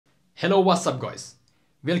Hello, what's up guys?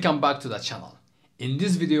 Welcome back to the channel. In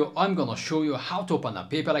this video, I'm gonna show you how to open a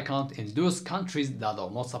PayPal account in those countries that are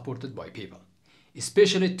not supported by PayPal,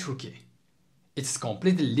 especially Turkey. It's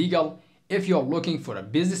completely legal if you're looking for a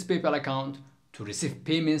business PayPal account to receive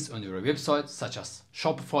payments on your website such as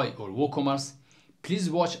Shopify or WooCommerce. Please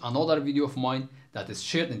watch another video of mine that is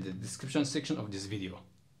shared in the description section of this video.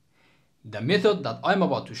 The method that I'm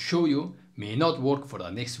about to show you may not work for the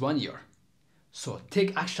next 1 year. So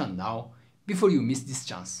take action now before you miss this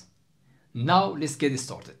chance. Now let's get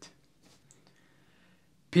started.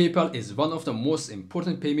 PayPal is one of the most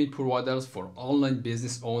important payment providers for online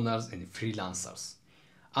business owners and freelancers.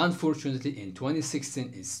 Unfortunately, in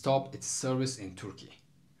 2016 it stopped its service in Turkey.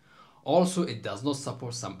 Also, it does not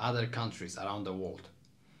support some other countries around the world.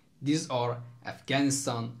 These are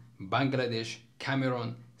Afghanistan, Bangladesh,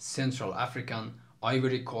 Cameroon, Central African,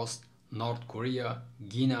 Ivory Coast, North Korea,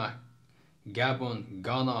 Guinea, Gabon,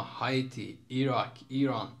 Ghana, Haiti, Iraq,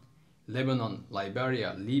 Iran, Lebanon,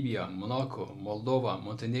 Liberia, Libya, Monaco, Moldova,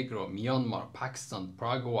 Montenegro, Myanmar, Pakistan,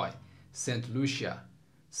 Paraguay, St. Lucia,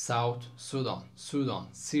 South Sudan,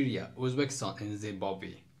 Syria, Uzbekistan, and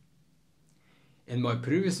Zimbabwe. In my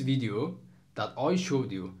previous video that I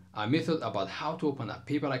showed you a method about how to open a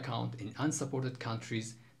PayPal account in unsupported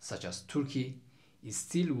countries such as Turkey, it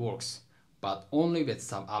still works, but only with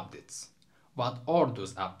some updates. What are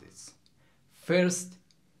those updates? First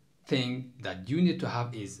thing that you need to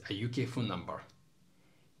have is a UK phone number.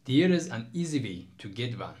 There is an easy way to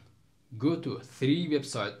get one. Go to 3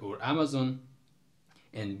 website or Amazon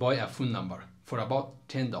and buy a phone number for about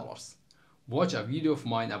 $10. Watch a video of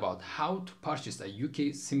mine about how to purchase a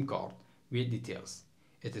UK SIM card with details.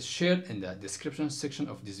 It is shared in the description section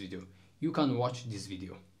of this video. You can watch this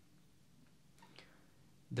video.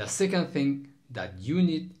 The second thing that you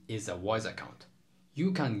need is a Wise account.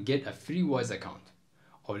 You can get a free Wise account.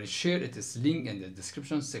 I will share its link in the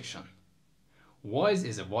description section. Wise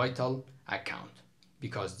is a vital account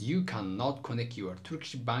because you cannot connect your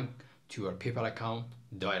Turkish bank to your PayPal account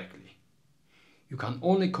directly. You can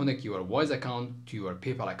only connect your Wise account to your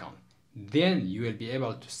PayPal account. Then you will be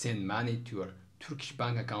able to send money to your Turkish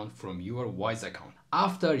bank account from your Wise account.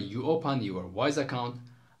 After you open your Wise account,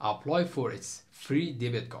 apply for its free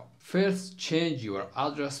debit card. First, change your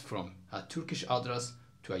address from a Turkish address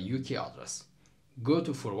to a UK address. Go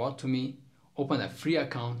to Forward to Me, open a free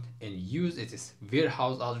account, and use its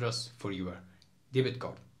warehouse address for your debit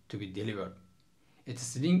card to be delivered.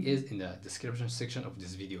 Its link is in the description section of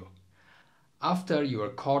this video. After your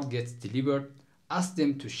card gets delivered, ask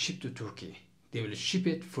them to ship to Turkey. They will ship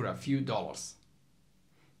it for a few dollars.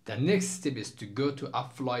 The next step is to go to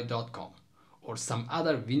appfly.com or some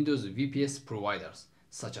other Windows VPS providers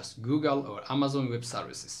such as Google or Amazon Web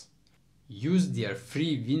Services. Use their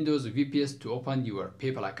free Windows VPS to open your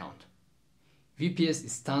PayPal account. VPS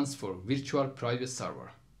stands for Virtual Private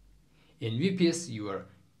Server. In VPS, your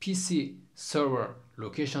PC server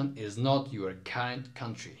location is not your current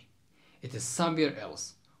country. It is somewhere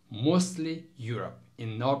else, mostly Europe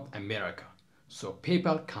in North America, so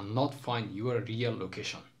PayPal cannot find your real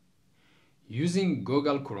location. Using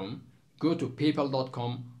Google Chrome, go to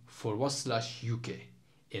paypal.com/UK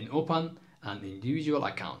and open an individual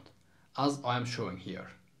account, as I am showing here.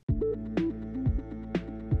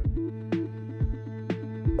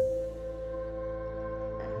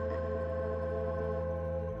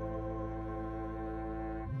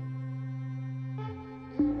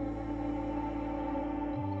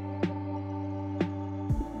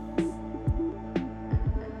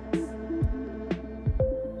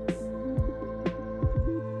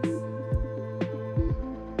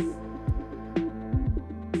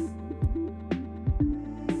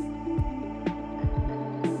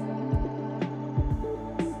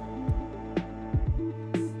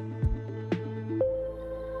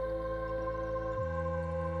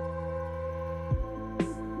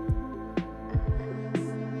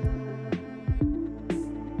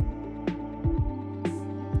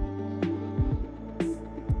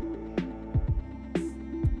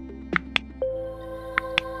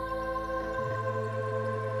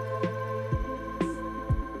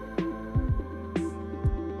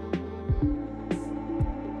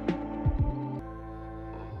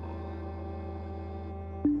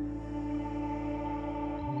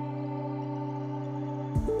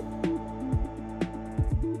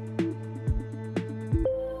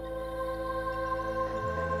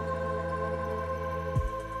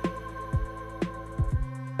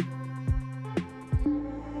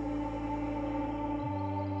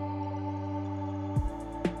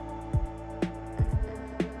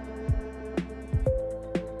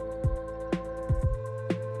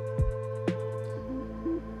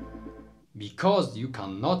 Because you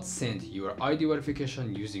cannot send your ID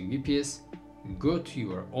verification using VPS, go to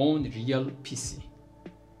your own real PC.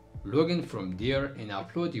 Log in from there and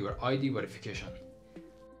upload your ID verification.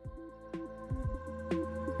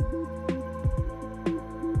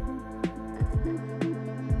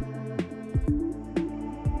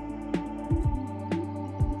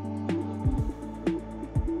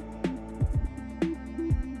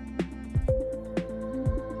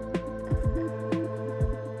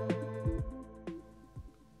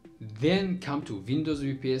 Then come to Windows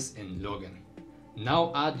VPS and login.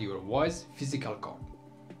 Now add your Wise physical card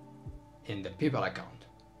in the PayPal account.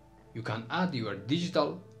 You can add your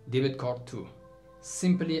digital debit card too.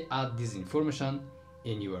 Simply add this information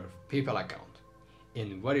in your PayPal account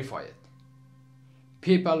and verify it.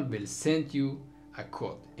 PayPal will send you a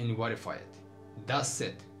code and verify it. That's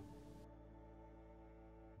it.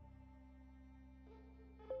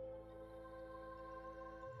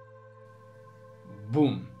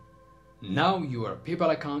 Boom! Now your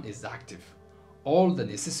PayPal account is active. All the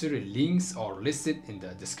necessary links are listed in the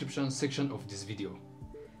description section of this video.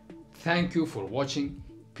 Thank you for watching.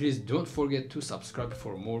 Please don't forget to subscribe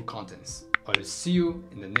for more contents. I'll see you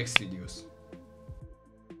in the next videos.